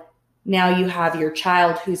so now you have your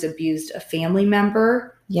child who's abused a family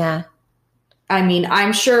member. Yeah. I mean,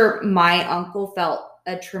 I'm sure my uncle felt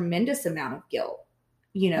a tremendous amount of guilt,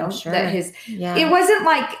 that it wasn't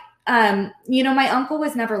like, my uncle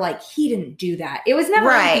was never like, he didn't do that. It was never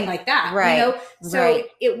anything like that, So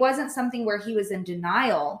it wasn't something where he was in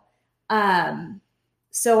denial.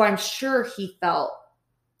 So I'm sure he felt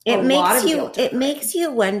it makes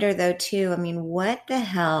you wonder though, too. I mean, what the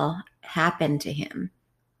hell happened to him?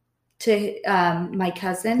 To my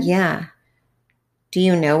cousin? Yeah. Do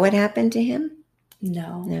you know what happened to him?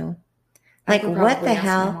 No. Like, what the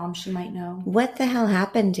hell? My mom, she might know. What the hell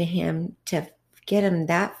happened to him to get him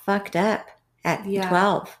that fucked up at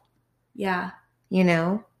 12? Yeah. You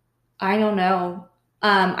know? I don't know.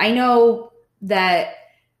 I know that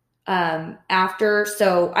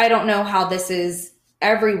so I don't know how this is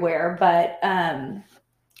everywhere, but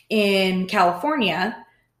in California,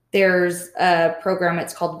 there's a program,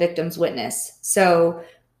 it's called Victims Witness. So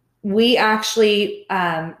we actually,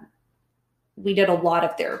 we did a lot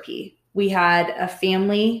of therapy. We had a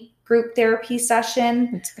family group therapy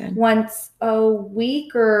session. That's good. Once a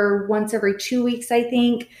week or once every 2 weeks, I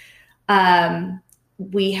think.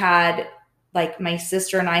 We had, like, my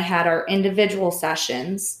sister and I had our individual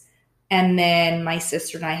sessions, and then my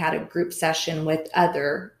sister and I had a group session with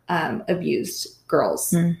other abused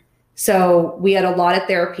girls. So we had a lot of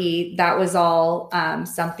therapy. That was all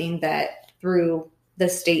something that through the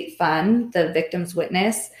state fund, the Victims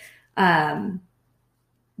Witness,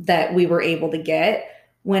 that we were able to get.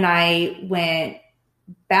 When I went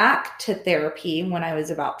back to therapy when I was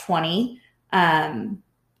about 20,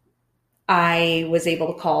 I was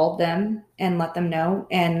able to call them and let them know,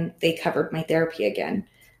 and they covered my therapy again.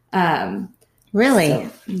 Really?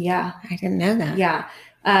 So, yeah. I didn't know that. Yeah.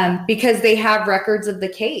 Because they have records of the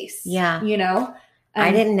case. Yeah. You know?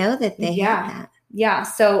 I didn't know that they had that. Yeah.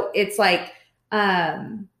 So it's like,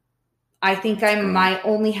 I think I might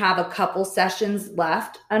only have a couple sessions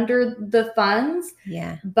left under the funds.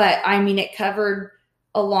 Yeah. But I mean, it covered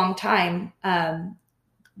a long time.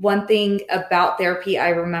 One thing about therapy I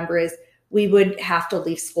remember is we would have to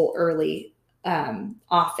leave school early,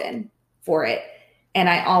 often for it. And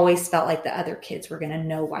I always felt like the other kids were going to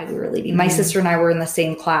know why we were leaving. My sister and I were in the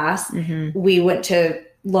same class. We went to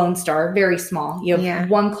Lone Star, very small. You have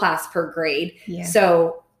one class per grade. Yeah.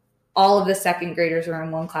 So all of the second graders were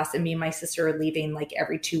in one class, and me and my sister were leaving like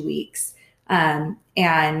every 2 weeks.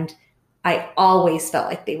 And I always felt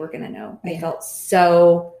like they were going to know. I felt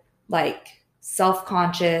so like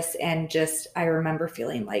self-conscious, and just, I remember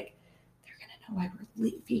feeling like they're going to know why we're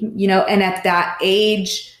leaving, you know? And at that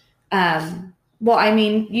age, well, I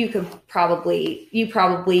mean, you probably,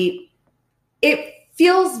 it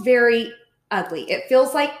feels very ugly. It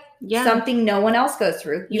feels like something no one else goes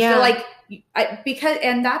through. You feel like,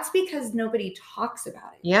 that's because nobody talks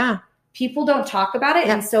about it. Yeah. People don't talk about it.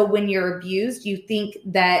 And so when you're abused, you think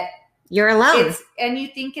that you're alone. And you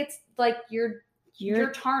think it's like you're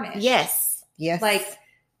tarnished. Yes. Yes. Like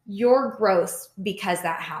you're gross because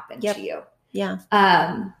that happened to you. Yeah.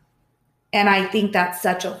 And I think that's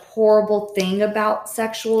such a horrible thing about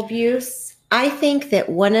sexual abuse. I think that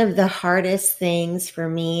one of the hardest things for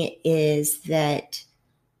me is that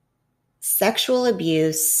sexual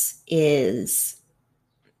abuse is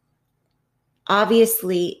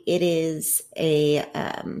obviously it's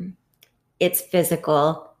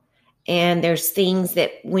physical, and there's things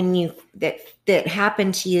that that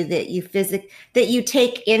happen to you that you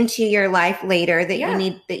take into your life later that you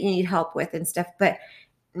need help with and stuff. But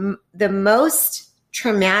the most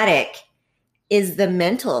traumatic is the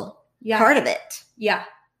mental part of it. Yeah.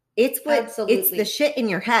 It's the shit in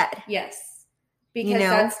your head. Yes. Because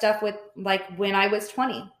that stuff with, like, when I was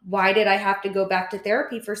 20, why did I have to go back to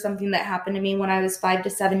therapy for something that happened to me when I was 5 to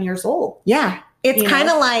 7 years old? Yeah. It's kind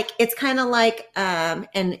of like,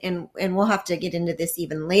 and we'll have to get into this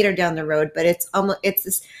even later down the road, but it's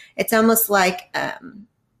almost like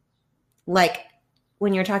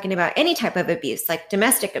when you're talking about any type of abuse, like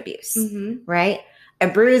domestic abuse, right? A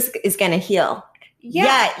bruise is going to heal.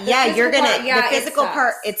 Yeah. The physical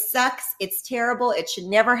part, it sucks. It's terrible. It should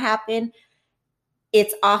never happen.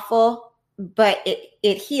 It's awful, but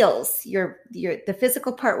it heals. The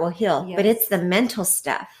physical part will heal, but it's the mental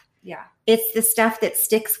stuff. Yeah. It's the stuff that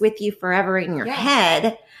sticks with you forever in your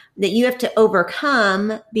head that you have to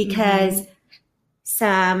overcome because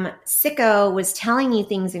some sicko was telling you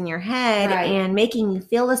things in your head and making you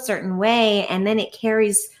feel a certain way. And then it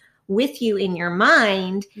carries with you in your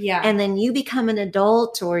mind. Yeah. And then you become an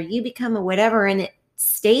adult or you become a whatever, and it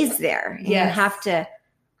stays there. And you have to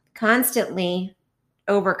constantly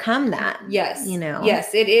overcome that. Yes.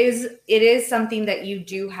 Yes, it is something that you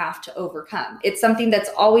do have to overcome. It's something that's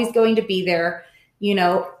always going to be there.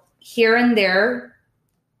 Here and there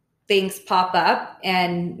things pop up,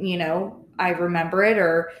 and I remember it,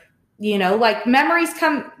 or like memories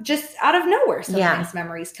come just out of nowhere. Sometimes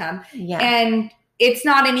memories come. Yeah. And it's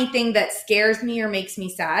not anything that scares me or makes me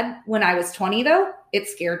sad. When I was 20 though, it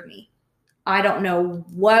scared me. I don't know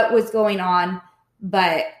what was going on,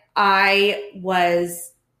 but I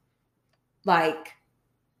was like,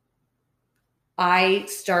 I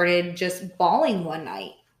started just bawling one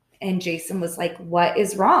night, and Jason was like, "What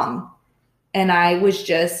is wrong?" And I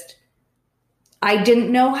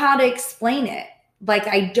didn't know how to explain it. Like,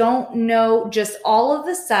 I don't know, just all of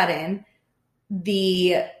a sudden,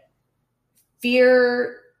 the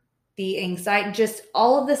fear, the anxiety, just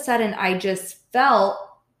all of a sudden, I just felt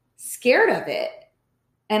scared of it.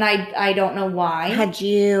 And I don't know why.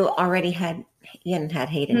 You hadn't had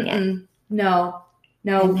Hayden yet? No.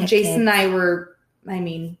 Jason kids. and I were,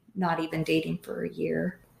 not even dating for a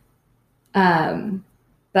year.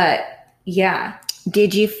 But yeah.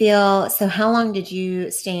 Did you so how long did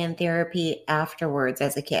you stay in therapy afterwards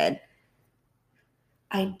as a kid?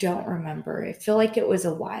 I don't remember. I feel like it was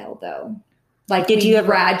a while though. Like did you ever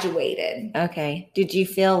graduated? Okay. Did you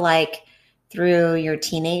feel like through your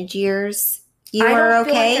teenage years you were I don't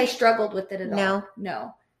okay? feel like I struggled with it at all.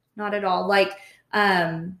 No, not at all. Like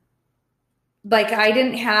I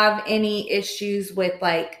didn't have any issues with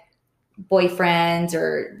like boyfriends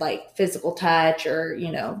or like physical touch or,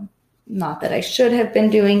 not that I should have been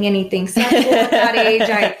doing anything sexual at that age.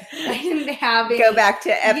 I didn't have any. Go back to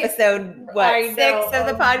episode 6 of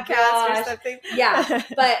the podcast or something. Yeah.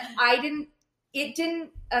 But it didn't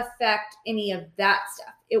affect any of that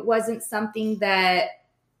stuff. It wasn't something that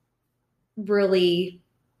really,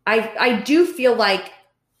 I do feel like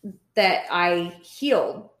that I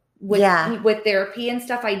healed with therapy and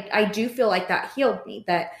stuff. I do feel like that healed me,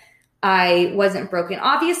 that I wasn't broken.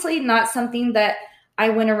 Obviously not something that I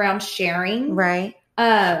went around sharing. Right.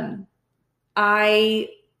 I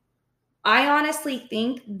honestly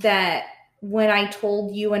think that when I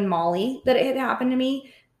told you and Molly that it had happened to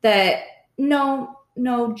me, that no,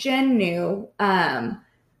 Jen knew.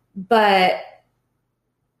 But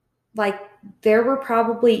like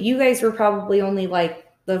you guys were probably only like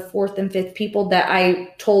the 4th and 5th people that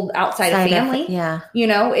I told outside of family.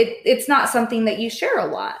 It's not something that you share a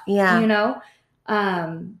lot. Yeah.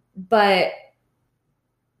 But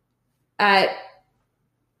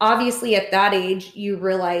obviously at that age, you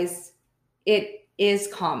realize it is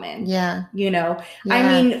common. Yeah. We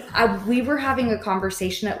were having a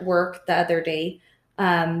conversation at work the other day.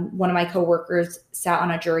 One of my coworkers sat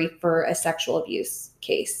on a jury for a sexual abuse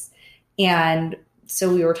case. And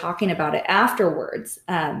so we were talking about it afterwards.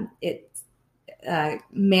 It's a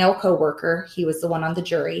male coworker. He was the one on the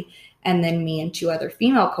jury. And then me and 2 other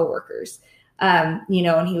female coworkers. And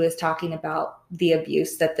he was talking about the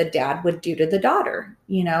abuse that the dad would do to the daughter,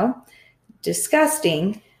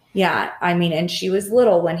 disgusting. Yeah. and she was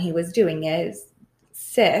little when he was doing it. It's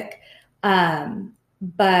sick.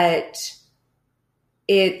 But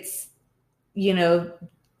it's,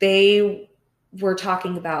 they were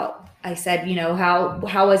talking about, I said,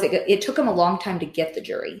 how was it? It took him a long time to get the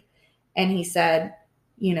jury. And he said,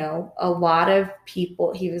 a lot of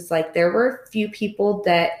people, he was like, there were a few people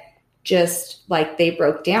that just like, they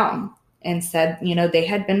broke down and said, they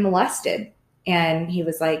had been molested. And he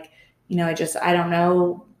was like, I don't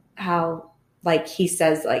know how, like, he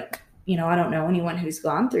says, like, I don't know anyone who's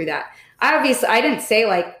gone through that. I didn't say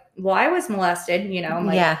like, well, I was molested, I'm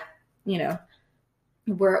like,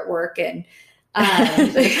 we're at work and, so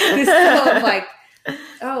I'm like,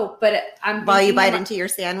 oh, but I'm while you bite into your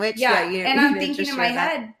sandwich. Yeah. And I'm thinking in my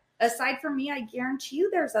head, aside from me, I guarantee you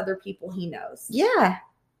there's other people he knows. Yeah.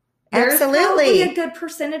 There's absolutely probably a good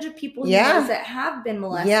percentage of people he knows that have been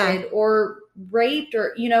molested or raped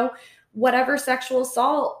or, whatever sexual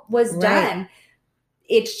assault was done.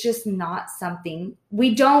 It's just not something,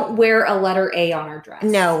 we don't wear a letter A on our dress.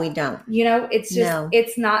 No, we don't. It's just,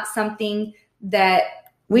 it's not something that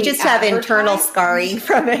we just have internal scarring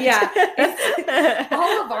from it. Yeah.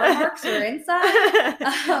 All of our marks are inside.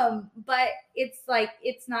 But it's like,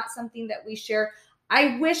 it's not something that we share.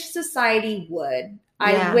 I wish society would.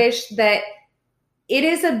 I wish that it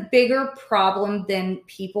is a bigger problem than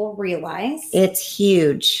people realize. It's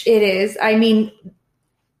huge. It is.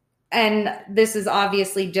 And this is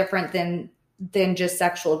obviously different than just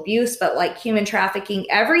sexual abuse, but like human trafficking,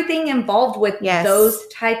 everything involved with those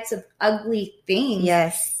types of ugly things.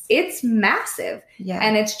 Yes. It's massive. Yeah.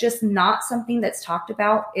 And it's just not something that's talked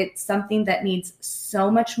about. It's something that needs so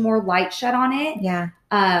much more light shed on it. Yeah.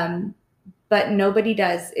 But nobody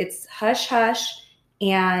does. It's hush hush.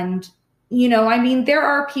 And, there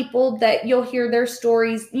are people that you'll hear their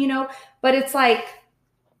stories, but it's like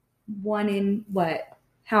one in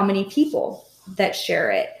how many people that share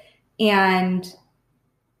it. And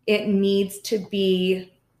it needs to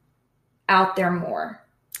be out there more.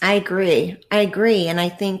 I agree. And I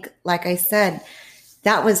think, like I said,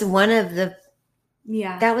 that was one of the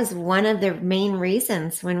main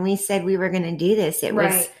reasons when we said we were going to do this. It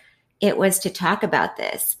was to talk about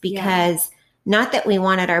this because not that we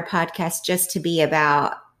wanted our podcast just to be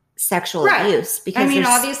about sexual abuse, because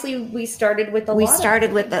obviously we started with with other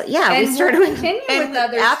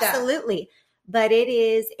absolutely stuff. But it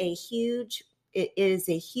is a huge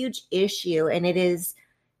issue, and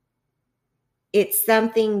it's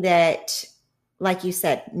something that like you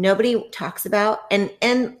said, nobody talks about, and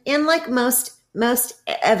like most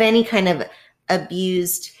of any kind of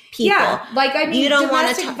abused people. Yeah, like I mean, you don't want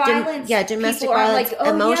to domestic violence. domestic people are violence, like, oh,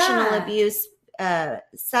 emotional yeah. abuse,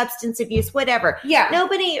 substance abuse, whatever. Yeah.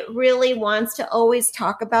 Nobody really wants to always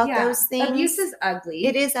talk about Yeah. those things. Abuse is ugly.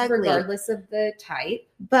 It is ugly. Regardless of the type.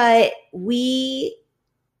 But we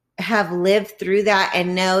have lived through that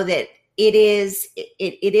and know that it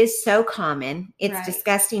is so common. It's Right.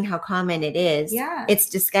 disgusting how common it is. Yeah. It's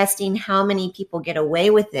disgusting how many people get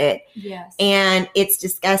away with it. Yes. And it's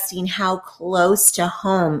disgusting how close to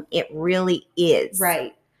home it really is.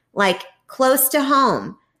 Right. Like close to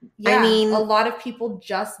home. Yeah. I mean, a lot of people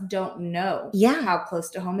just don't know how close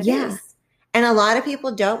to home it is. And a lot of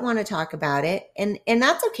people don't want to talk about it. And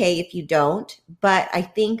that's okay if you don't. But I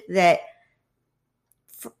think that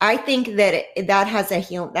that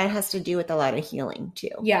has to do with a lot of healing too.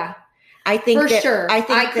 Yeah. I think for that, sure. I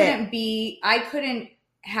think I couldn't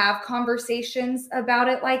have conversations about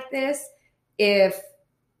it like this if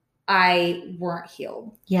I weren't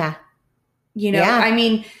healed. Yeah. You know, I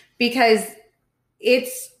mean, because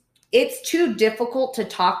it's too difficult to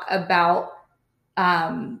talk about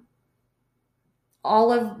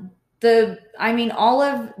all of the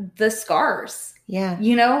scars. Yeah.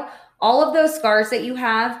 You know, all of those scars that you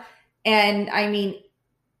have. And I mean,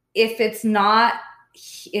 if it's not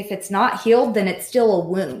healed, then it's still a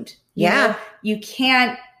wound. You know? You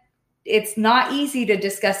can't, it's not easy to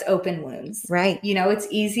discuss open wounds. Right. You know, it's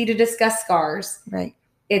easy to discuss scars. Right.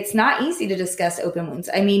 It's not easy to discuss open wounds.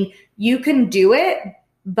 I mean, you can do it,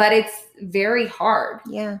 but it's very hard.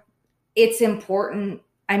 Yeah. It's important.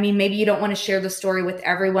 I mean, maybe you don't want to share the story with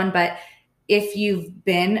everyone, but if you've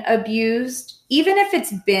been abused, even if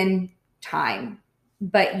it's been time,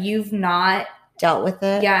 but you've not dealt with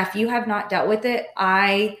it. Yeah. If you have not dealt with it,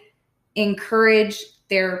 I encourage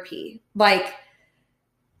therapy. Like,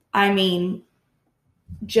 I mean,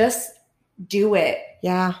 just do it.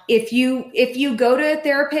 Yeah. If you go to a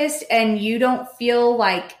therapist and you don't feel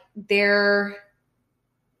like they're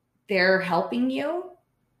helping you,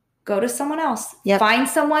 go to someone else. Yep. Find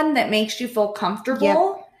someone that makes you feel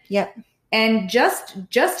comfortable. Yep. And just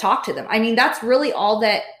talk to them. I mean, that's really all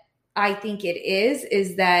that I think it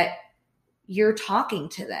is that you're talking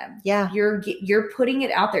to them. Yeah. You're putting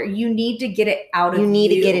it out there. You need to get it out of you. You need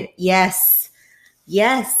to get it. Yes.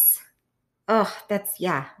 Yes. Oh,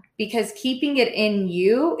 because keeping it in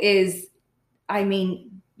you is, I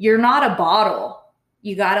mean, you're not a bottle.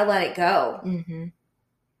 You got to let it go. Mm-hmm.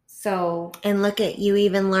 So. And look at, you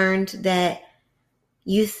even learned that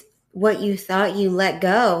what you thought you let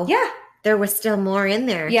go. Yeah. There was still more in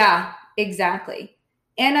there. Yeah, exactly.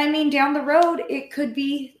 And I mean, down the road, it could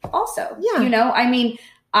be also, yeah. You know, I mean,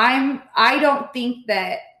 I don't think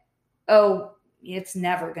that, it's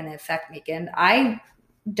never going to affect me again. I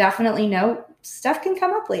definitely know stuff can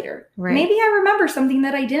come up later. Right. Maybe I remember something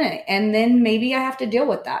that I didn't, and then maybe I have to deal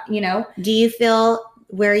with that, you know? Do you feel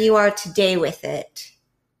where you are today with it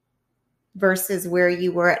versus where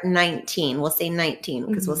you were at 19? We'll say 19,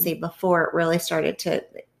 because we'll say before it really started to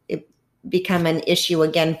become an issue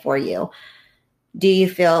again for you. Do you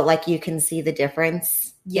feel like you can see the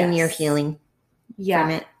difference in your healing from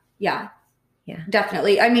it? Yeah. Yeah.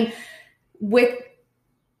 Definitely. I mean,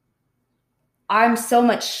 I'm so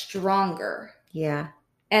much stronger. Yeah.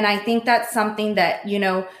 And I think that's something that, you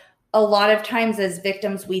know, a lot of times as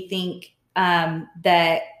victims, we think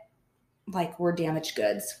that like we're damaged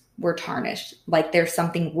goods, we're tarnished, like there's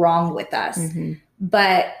something wrong with us. Mm-hmm.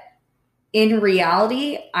 But in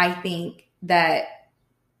reality, I think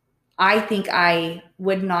I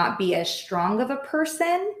would not be as strong of a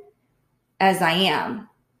person as I am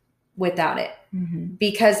without it. Mm-hmm.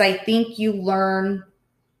 Because I think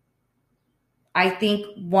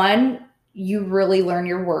one, you really learn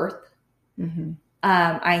your worth. Mm-hmm.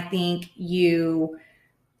 I think you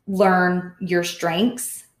learn your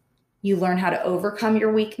strengths. You learn how to overcome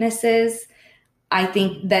your weaknesses. I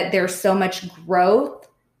think that there's so much growth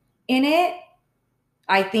in it.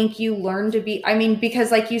 I think you learn to be, I mean,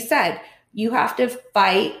 because like you said, you have to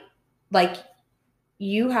fight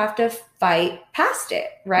past it,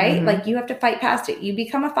 right? Mm-hmm. Like you have to fight past it. You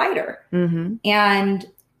become a fighter. Mm-hmm. And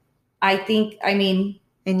I think, I mean.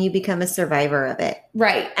 And you become a survivor of it.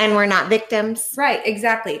 Right. And we're not victims. Right.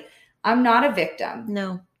 Exactly. I'm not a victim.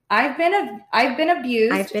 No. I've been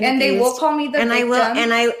abused, they will call me the victim.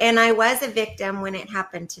 I was a victim when it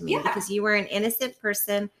happened to me because you were an innocent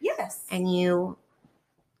person. Yes. And you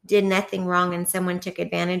did nothing wrong and someone took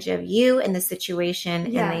advantage of you in the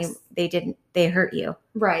situation and they hurt you.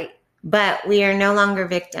 Right. But we are no longer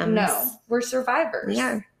victims. No, we're survivors. We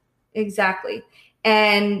are. Exactly.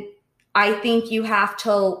 And I think you have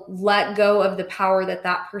to let go of the power that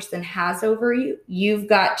that person has over you. You've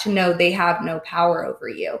got to know they have no power over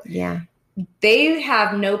you. Yeah. They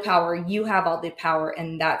have no power. You have all the power,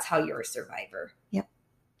 and that's how you're a survivor. Yep.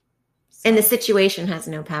 So. And the situation has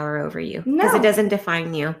no power over you because it doesn't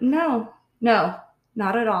define you. No,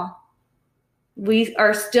 not at all. We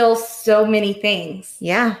are still so many things.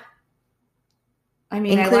 Yeah. I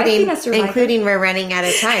mean, I like being a survivor. Including we're running out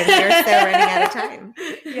of time. We're still running out of time.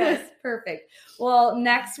 Yes, perfect. Well,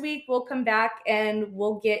 next week we'll come back and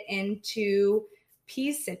we'll get into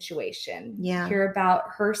P's situation. Yeah. Hear about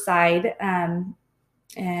her side and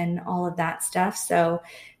all of that stuff. So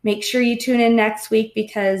make sure you tune in next week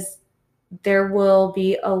because there will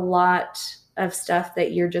be a lot of stuff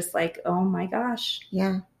that you're just like, oh my gosh.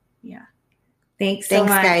 Yeah. Yeah. Thanks so much.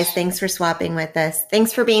 Thanks, guys. Thanks for swapping with us.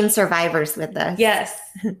 Thanks for being survivors with us. Yes.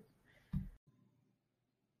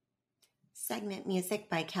 Segment music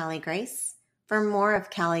by Callie Grace. For more of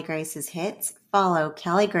Callie Grace's hits, follow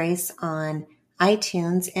Callie Grace on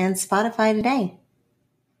iTunes and Spotify today.